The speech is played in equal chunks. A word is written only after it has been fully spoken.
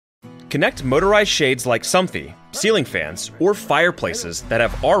Connect motorized shades like Somfy, ceiling fans, or fireplaces that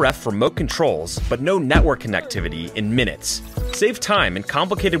have RF remote controls but no network connectivity in minutes. Save time and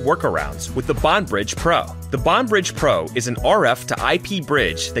complicated workarounds with the Bond Bridge Pro. The Bond Bridge Pro is an RF to IP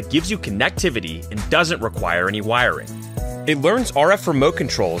bridge that gives you connectivity and doesn't require any wiring. It learns RF remote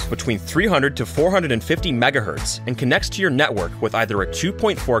controls between 300 to 450 megahertz and connects to your network with either a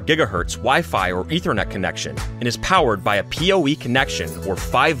 2.4 gigahertz Wi-Fi or Ethernet connection and is powered by a PoE connection or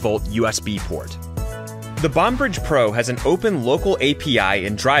 5-volt USB port. The Bond Bridge Pro has an open local API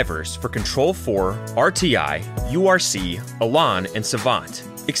and drivers for Control 4, RTI, URC, Elan, and Savant.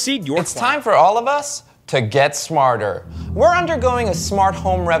 Exceed your It's time for all of us to get smarter. We're undergoing a smart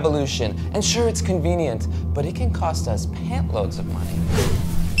home revolution, and sure, it's convenient, but it can cost us pantloads of money.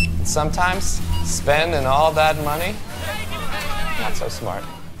 And sometimes, spending all that money, not so smart.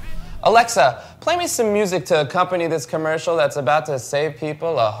 Alexa, play me some music to accompany this commercial that's about to save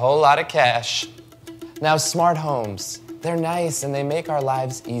people a whole lot of cash. Now, smart homes, they're nice and they make our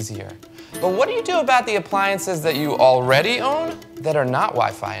lives easier. But what do you do about the appliances that you already own that are not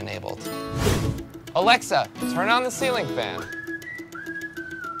Wi-Fi enabled? Alexa, turn on the ceiling fan.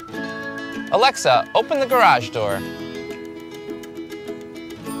 Alexa, open the garage door.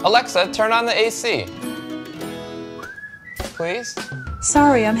 Alexa, turn on the AC. Please?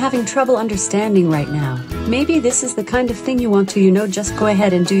 Sorry, I'm having trouble understanding right now. Maybe this is the kind of thing you want to, just go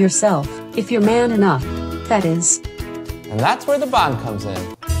ahead and do yourself. If you're man enough, that is. And that's where the Bond comes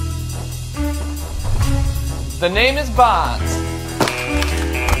in. The name is Bond.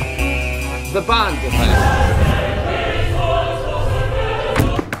 The Bond Defense.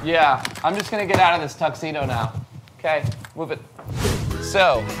 Yeah, I'm just gonna get out of this tuxedo now. Okay, move it.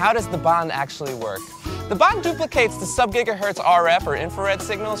 So, how does the Bond actually work? The Bond duplicates the sub-gigahertz RF or infrared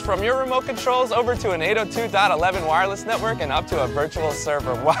signals from your remote controls over to an 802.11 wireless network and up to a virtual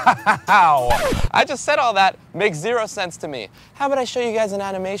server. Wow! I just said all that, makes zero sense to me. How about I show you guys an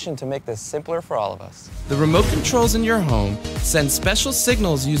animation to make this simpler for all of us? The remote controls in your home send special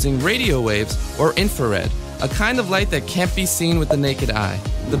signals using radio waves or infrared, a kind of light that can't be seen with the naked eye.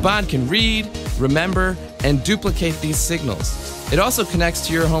 The Bond can read, remember, and duplicate these signals. It also connects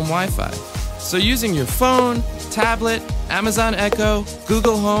to your home Wi-Fi. So using your phone, tablet, Amazon Echo,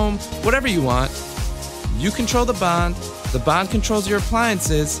 Google Home, whatever you want, you control the Bond controls your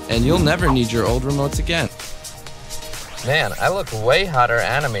appliances, and you'll never need your old remotes again. Man, I look way hotter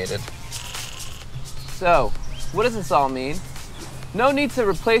animated. So, what does this all mean? No need to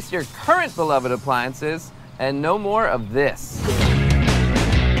replace your current beloved appliances, and no more of this.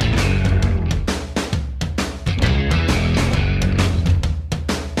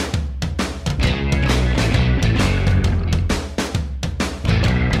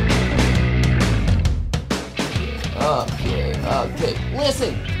 Okay,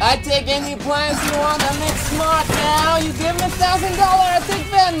 listen, I take any appliance you want, I make smart now. You give me $1,000, I take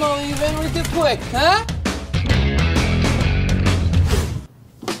Venmo even, we do quick, huh?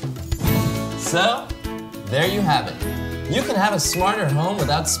 So, there you have it. You can have a smarter home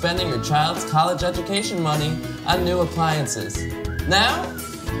without spending your child's college education money on new appliances. Now,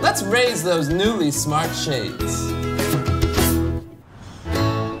 let's raise those newly smart shades.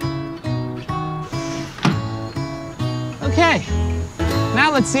 Okay,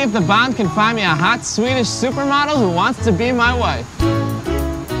 now let's see if the Bond can find me a hot Swedish supermodel who wants to be my wife.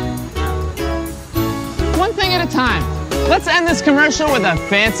 One thing at a time. Let's end this commercial with a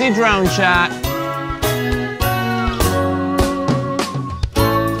fancy drone shot.